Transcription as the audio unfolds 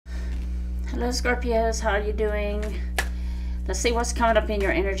Hello Scorpios, how are you doing? Let's see what's coming up in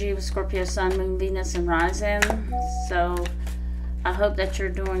your energy with Scorpio Sun, Moon, Venus, and Rising. So I hope that you're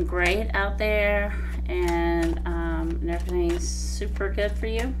doing great out there and everything's super good for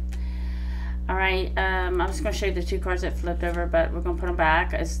you. Alright, I'm just going to show you the two cards that flipped over, but we're going to put them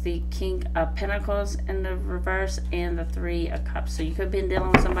back. It's the King of Pentacles in the reverse and the Three of Cups. So you could be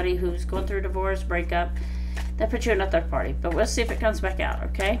dealing with somebody who's going through a divorce, breakup, that put you in a third party. But we'll see if it comes back out,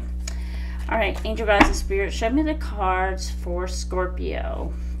 okay? Alright, angel guides and spirits, show me the cards for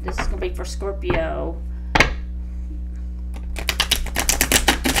Scorpio. This is going to be for Scorpio.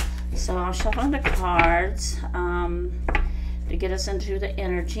 So I'm shuffling the cards to get us into the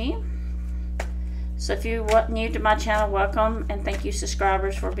energy. So if you're new to my channel, welcome, and thank you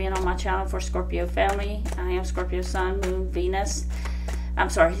subscribers for being on my channel for Scorpio family. I am Scorpio Sun, Moon, Venus. I'm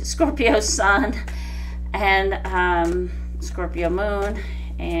sorry, Scorpio Sun and Scorpio Moon.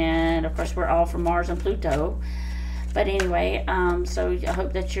 And of course we're all from Mars and Pluto. But anyway, so I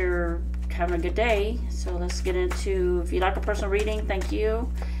hope that you're having a good day. So let's get into, if you like a personal reading, thank you.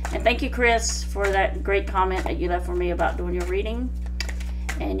 And thank you, Chris, for that great comment that you left for me about doing your reading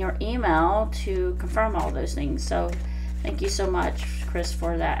and your email to confirm all those things. So thank you so much, Chris,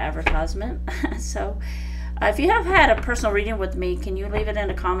 for that advertisement. So if you have had a personal reading with me, can you leave it in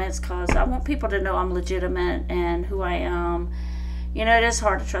the comments, because I want people to know I'm legitimate and who I am. You know, it is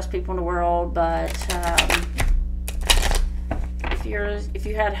hard to trust people in the world, but if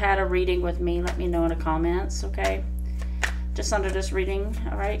you had a reading with me, let me know in the comments, okay? Just under this reading.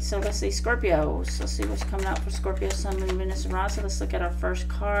 All right, so let's see, Scorpios. Let's see what's coming out for Scorpio, Sun, Moon, Venus, and Rising. Let's look at our first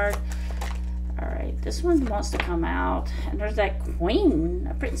card. All right, this one wants to come out, and there's that Queen,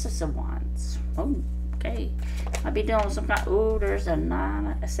 a Princess of Wands. Oh, okay. Might be dealing with some kind. Oh, there's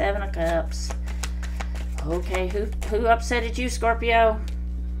a Seven of Cups. Okay, who upsetted you, Scorpio?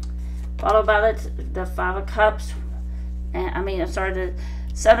 Followed by the Five of Cups, and I'm sorry, the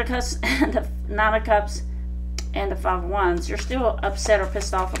Seven of Cups and the Nine of Cups and the Five of Wands. You're still upset or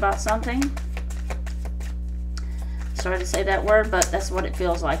pissed off about something. Sorry to say that word, but that's what it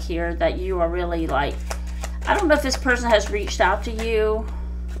feels like here. That you are really like, I don't know if this person has reached out to you.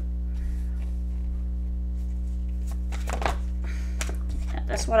 Yeah,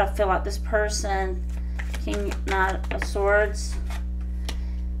 that's what I feel like. This person. King, Knight of Swords.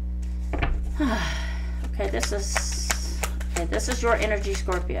 Okay, this is your energy,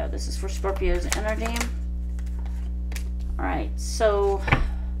 Scorpio. This is for Scorpio's energy. All right, so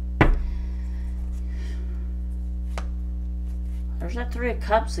there's that Three of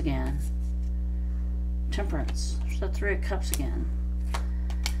Cups again. Temperance. There's that Three of Cups again.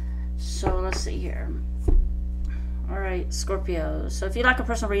 So let's see here. Alright, Scorpio. So if you'd like a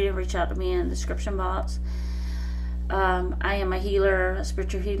personal reading, reach out to me in the description box. I am a healer, a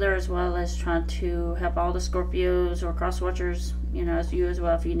spiritual healer, as well as trying to help all the Scorpios or cross watchers, you know, as you as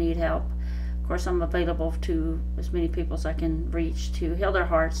well if you need help. Of course, I'm available to as many people as I can reach to heal their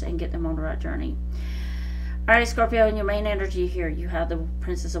hearts and get them on the right journey. Alright, Scorpio, in your main energy here, you have the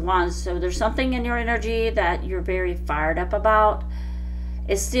Princess of Wands. So there's something in your energy that you're very fired up about.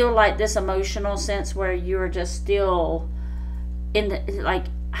 It's still like this emotional sense where you're just still in the, like,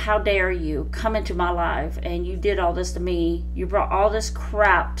 how dare you come into my life and you did all this to me. You brought all this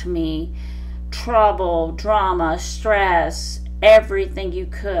crap to me. Trouble, drama, stress, everything you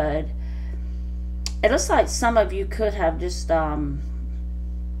could. It looks like some of you could have just,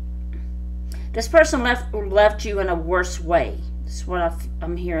 this person left you in a worse way. That's what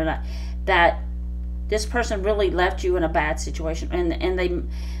I'm hearing. That this person really left you in a bad situation, and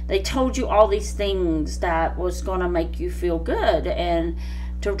they told you all these things that was going to make you feel good and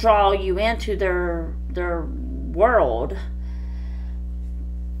to draw you into their world.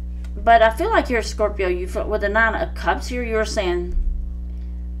 But I feel like you're a Scorpio. With the Nine of Cups here, you're saying,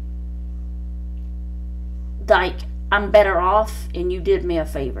 like, I'm better off and you did me a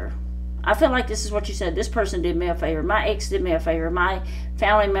favor. I feel like this is what you said. This person did me a favor. My ex did me a favor. My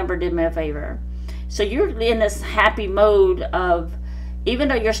family member did me a favor. So you're in this happy mode of, even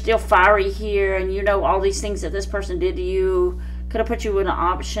though you're still fiery here and you know all these things that this person did to you, could have put you in the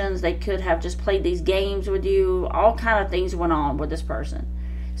options, they could have just played these games with you, all kind of things went on with this person.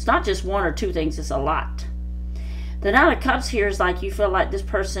 It's not just one or two things, it's a lot. The Nine of Cups here is like you feel like this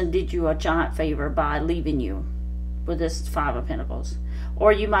person did you a giant favor by leaving you with this Five of Pentacles.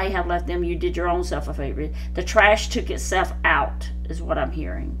 Or you might have left them, you did your own self a favor. The trash took itself out, is what I'm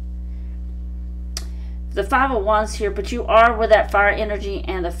hearing. The Five of Wands here, but you are with that fire energy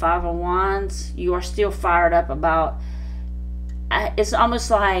and the Five of Wands, you are still fired up about, it's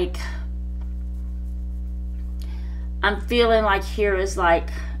almost like I'm feeling like here is like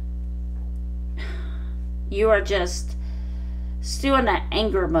you are just still in that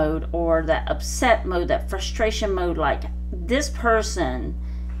anger mode or that upset mode, that frustration mode, like this person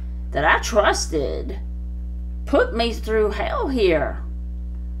that I trusted put me through hell here.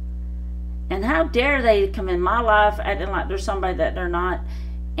 And how dare they come in my life acting like they're somebody that they're not,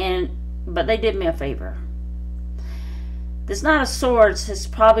 but they did me a favor. This Knight of Swords is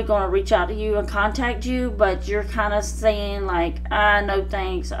probably going to reach out to you and contact you, but you're kind of saying like, no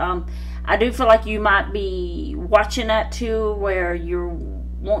thanks. I do feel like you might be watching that too, where you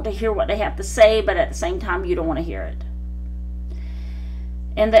want to hear what they have to say, but at the same time you don't want to hear it.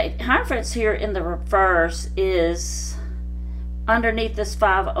 And the Hierophant here in the reverse is underneath this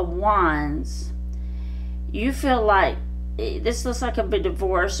Five of Wands. You feel like this looks like a big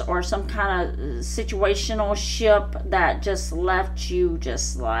divorce or some kind of situational ship that just left you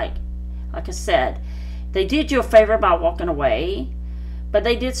just like I said, they did you a favor by walking away, but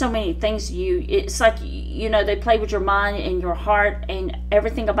they did so many things to you. It's like, you know, they played with your mind and your heart and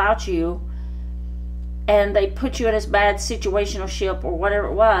everything about you, and they put you in this bad situational ship or whatever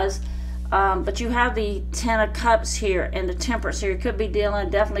it was. But you have the Ten of Cups here and the Temperance here. You could be dealing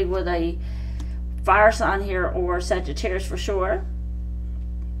definitely with a fire sign here or Sagittarius for sure.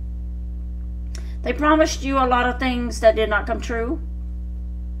 They promised you a lot of things that did not come true.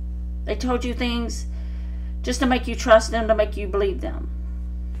 They told you things just to make you trust them, to make you believe them.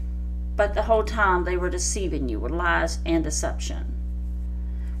 But the whole time they were deceiving you with lies and deception.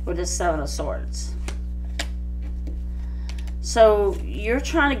 With the Seven of Swords. So you're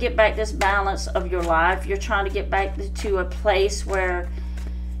trying to get back this balance of your life. You're trying to get back to a place where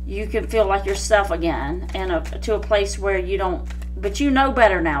you can feel like yourself again, and to a place where you don't, but you know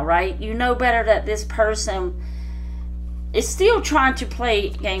better now, right? You know better that this person is still trying to play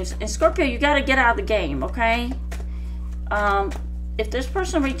games. And Scorpio, you got to get out of the game, okay? If this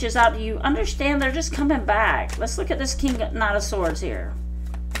person reaches out to you, understand they're just coming back. Let's look at this Knight of Swords here.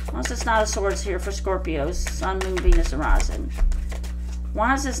 Why is this Knight of Swords here for Scorpios? Sun, Moon, Venus, and Rising.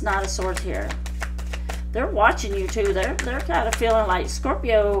 Why is this Knight of Swords here? They're watching you too. They're kind of feeling like,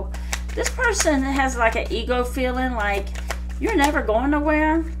 Scorpio, this person has like an ego feeling like you're never going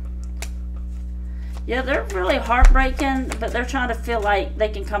nowhere. Yeah, they're really heartbreaking, but they're trying to feel like they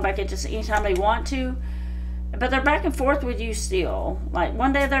can come back at just anytime they want to. But they're back and forth with you still. Like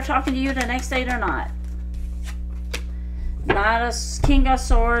one day they're talking to you, the next day they're not. King of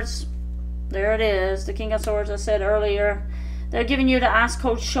Swords. There it is. The King of Swords I said earlier. They're giving you the ice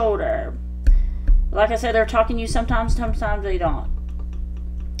cold shoulder. Like I said, they're talking to you sometimes they don't.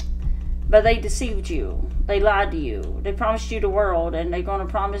 But they deceived you. They lied to you. They promised you the world, and they're going to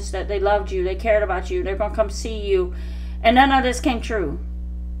promise that they loved you, they cared about you, they're going to come see you. And none of this came true.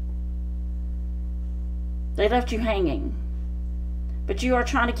 They left you hanging. But you are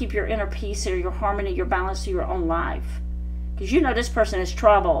trying to keep your inner peace or your harmony, your balance to your own life. Because you know this person is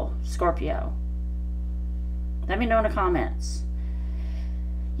trouble, Scorpio. Let me know in the comments.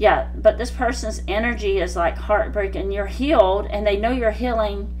 Yeah, but this person's energy is like heartbreaking. You're healed, and they know you're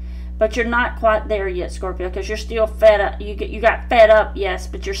healing, but you're not quite there yet, Scorpio, because you're still fed up. You got fed up, yes,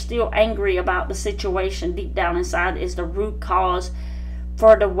 but you're still angry about the situation. Deep down inside is the root cause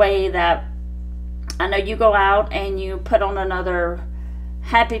for the way that, I know you go out and you put on another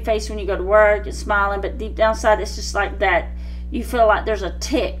happy face when you go to work, you're smiling, but deep down inside it's just like that. You feel like there's a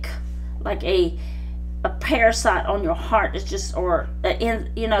tick, like a parasite on your heart. It's just, or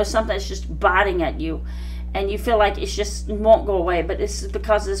you know, something that's just biting at you, and you feel like it's just won't go away. But this is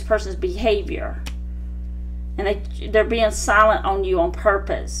because of this person's behavior, and they're being silent on you on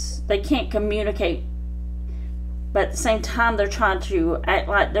purpose. They can't communicate, but at the same time they're trying to act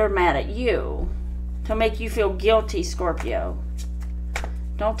like they're mad at you to make you feel guilty, Scorpio.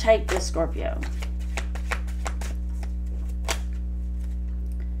 Don't take this, Scorpio.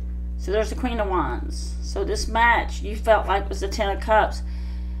 So there's the Queen of Wands. So this match you felt like was the Ten of Cups.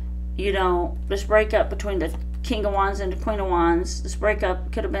 You know, this breakup between the King of Wands and the Queen of Wands. This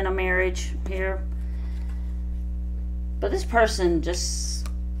breakup could have been a marriage here. But this person just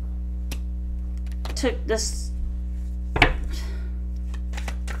took this.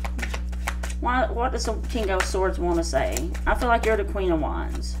 What does the King of Swords want to say? I feel like you're the Queen of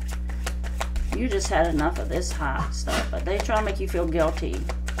Wands. You just had enough of this hot stuff. But they try to make you feel guilty.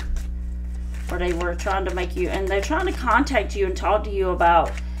 Or they were trying to make you, and they're trying to contact you and talk to you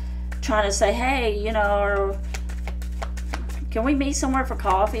about trying to say, hey, you know, or can we meet somewhere for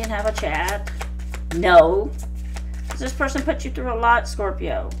coffee and have a chat? No. This person put you through a lot,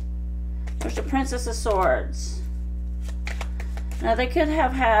 Scorpio. There's the Princess of Swords. Now, they could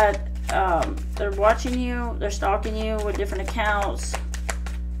have had, they're watching you, they're stalking you with different accounts,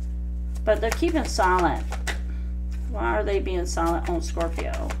 but they're keeping silent. Why are they being silent on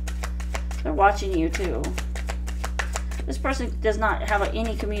Scorpio? They're watching you too. This person does not have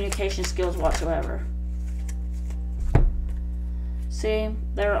any communication skills whatsoever. See,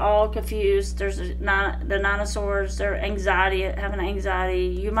 they're all confused. There's the Nine of Swords. They're having anxiety.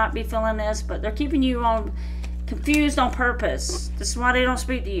 You might be feeling this, but they're keeping you on confused on purpose. This is why they don't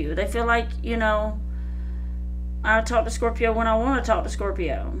speak to you. They feel like, you know, I talk to Scorpio when I want to talk to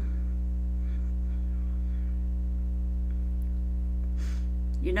Scorpio.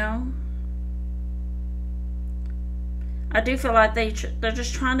 You know? I do feel like they're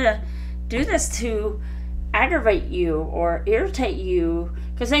just trying to do this to aggravate you or irritate you,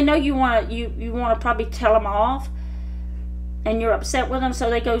 because they know you want to probably tell them off, and you're upset with them, so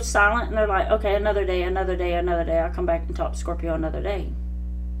they go silent and they're like, okay, another day, another day, another day. I'll come back and talk to Scorpio another day.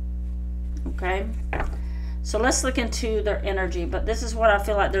 Okay, so let's look into their energy. But this is what I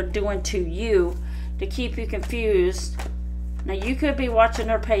feel like they're doing to you to keep you confused. Now you could be watching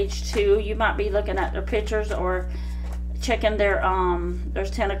their page too. You might be looking at their pictures or checking their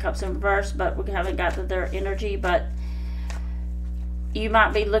there's 10 of Cups in reverse, but we haven't got to their energy. But you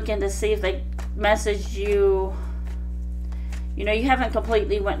might be looking to see if they messaged you. You know, you haven't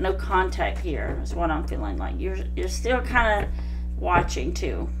completely went no contact here, is what I'm feeling like. You're still kind of watching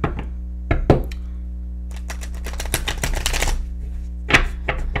too.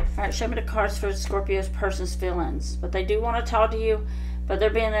 Alright, show me the cards for Scorpio's person's feelings. But they do want to talk to you, but they're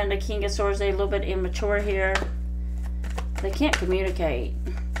being in the King of Swords. They're a little bit immature here. They can't communicate.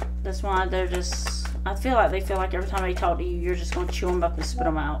 That's why they're just, I feel like they feel like every time they talk to you, you're just going to chew them up and spit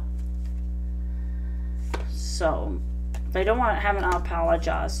them out. So they don't want to have an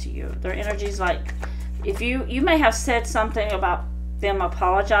apologize to you. Their energy's like, if you may have said something about them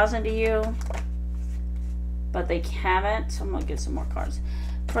apologizing to you, but they haven't. So I'm going to get some more cards.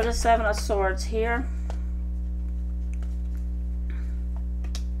 For the Seven of Swords here.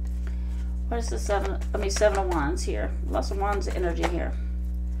 What is the Seven of Wands here? Lots of Wands energy here.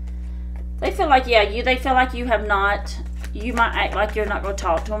 They feel like, yeah, they feel like you have not, you might act like you're not going to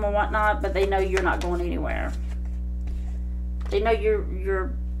talk to them or whatnot, but they know you're not going anywhere. They know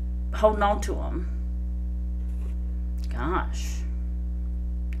you're holding on to them. Gosh.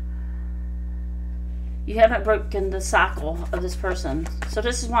 You haven't broken the cycle of this person. So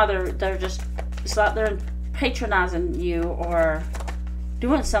this is why they're just, it's like they're patronizing you or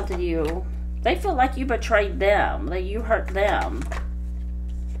doing something to you. They feel like you betrayed them, that you hurt them.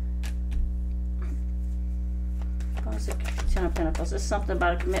 What's the Ten of Pentacles? This is something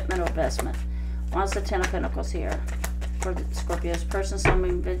about a commitment or investment. What's the Ten of Pentacles here? For the Scorpio's person,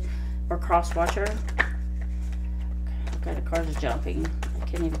 someone or cross watcher. Okay, the cards are jumping. I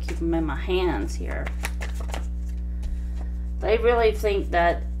can't even keep them in my hands here. They really think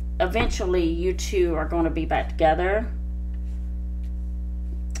that eventually you two are going to be back together.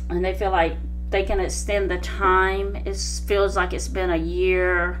 And they feel like they can extend the time. It feels like it's been a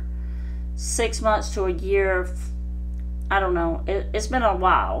year, 6 months to a year. I don't know. It's been a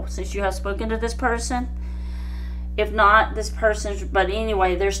while since you have spoken to this person. If not, this person, but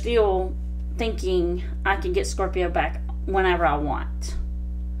anyway, they're still thinking, I can get Scorpio back whenever I want.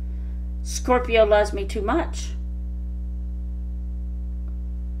 Scorpio loves me too much.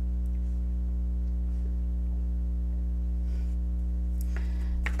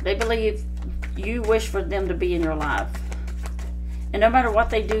 They believe you wish for them to be in your life. And no matter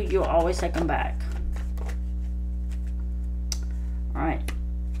what they do, you'll always take them back. Alright.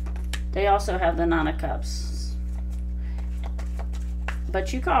 They also have the Nine of Cups.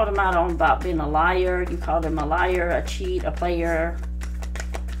 But you called them out on about being a liar. You called them a liar, a cheat, a player,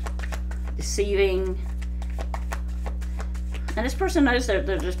 deceiving. And this person knows they're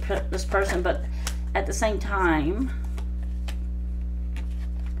just this person, but at the same time,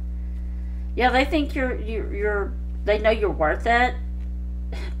 yeah, they think they know you're worth it,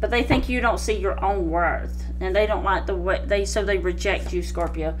 but they think you don't see your own worth, and they don't like the way so they reject you,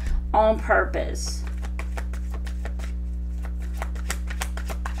 Scorpio, on purpose.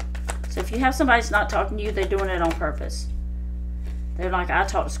 So if you have somebody that's not talking to you, they're doing it on purpose. They're like, I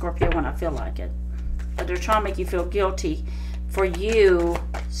talk to Scorpio when I feel like it, but they're trying to make you feel guilty for you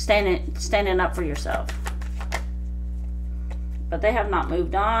standing up for yourself. But they have not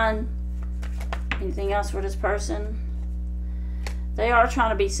moved on. Anything else for this person? They are trying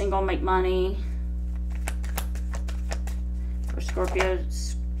to be single, make money. For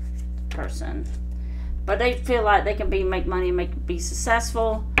Scorpio's person. But they feel like they can make money, be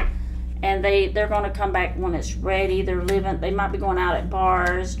successful. And they're going to come back when it's ready. They might be going out at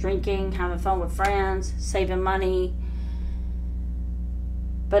bars, drinking, having fun with friends, saving money.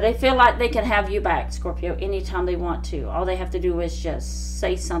 But they feel like they can have you back, Scorpio, anytime they want to. All they have to do is just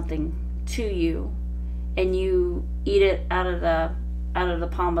say something to you, and you eat it out of the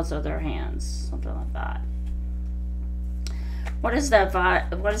palms of their hands, something like that. What is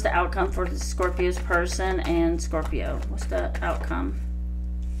the outcome for the Scorpio's person and Scorpio? What's the outcome?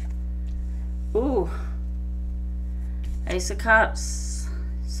 Ooh, Ace of Cups.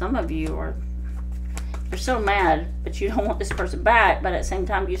 Some of you are, you're so mad, but you don't want this person back, but at the same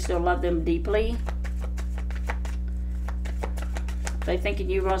time you still love them deeply. They thinking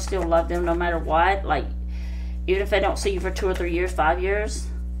you're going to still love them no matter what. Like, even if they don't see you for 2 or 3 years, 5 years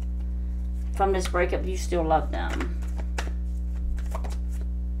from this breakup, you still love them.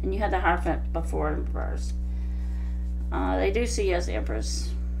 And you had the Hierophant before in reverse. They do see you as the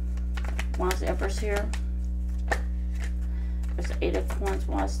Empress. Why is the Empress here? There's the 8 of Coins.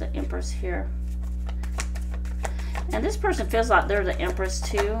 Why is the Empress here? And this person feels like they're the Empress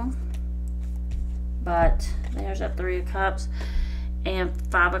too. But there's that 3 of Cups and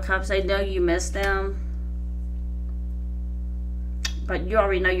 5 of Cups. They know you miss them. But you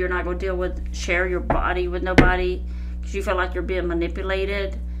already know you're not going to share your body with nobody, because you feel like you're being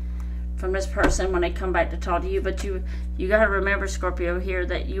manipulated from this person when they come back to talk to you. But you got to remember, Scorpio, here,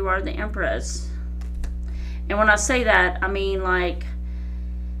 that you are the Empress. And when I say that, I mean, like,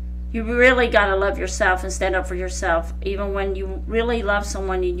 you really got to love yourself and stand up for yourself. Even when you really love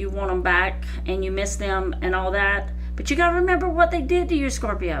someone and you want them back and you miss them and all that. But you got to remember what they did to you,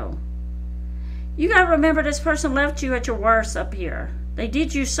 Scorpio. You got to remember this person left you at your worst up here. They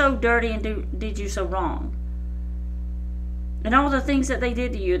did you so dirty and did you so wrong. And all the things that they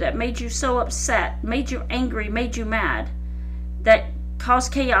did to you that made you so upset, made you angry, made you mad, that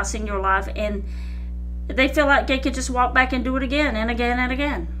caused chaos in your life, and they feel like they could just walk back and do it again and again and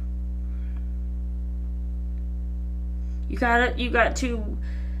again. You got to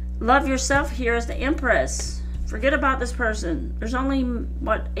love yourself here as the Empress. Forget about this person. There's only,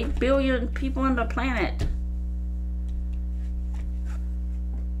 what, 8 billion people on the planet.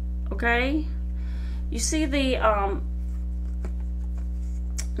 Okay? You see the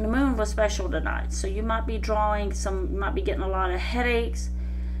moon was special tonight, so you might be drawing some, you might be getting a lot of headaches,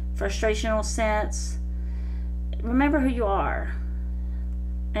 frustrational sense. Remember who you are,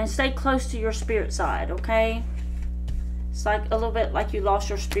 and stay close to your spirit side, okay? It's like a little bit like you lost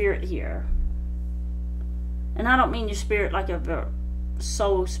your spirit here. And I don't mean your spirit like a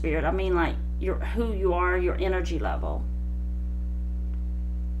soul spirit. I mean like who you are, your energy level.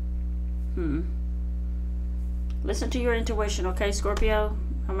 Listen to your intuition, okay, Scorpio?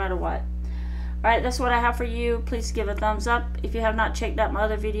 No matter what. Alright, that's what I have for you. Please give a thumbs up. If you have not checked out my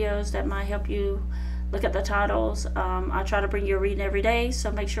other videos that might help you look at the titles. I try to bring you a reading every day,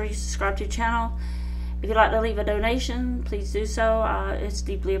 so make sure you subscribe to the channel. If you'd like to leave a donation, please do so. It's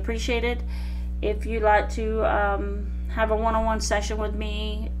deeply appreciated. If you'd like to have a one-on-one session with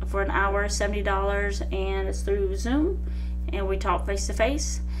me for an hour, $70, and it's through Zoom, and we talk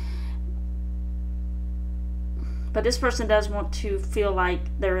face-to-face. But this person does want to feel like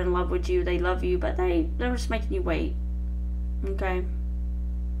they're in love with you. They love you, but they're just making you wait. Okay?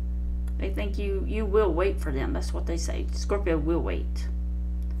 They think you will wait for them. That's what they say. Scorpio will wait.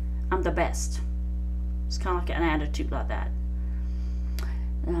 I'm the best. It's kind of like an attitude like that.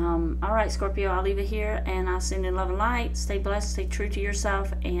 Alright, Scorpio, I'll leave it here, and I'll send you love and light. Stay blessed, stay true to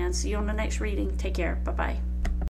yourself, and see you on the next reading. Take care. Bye-bye.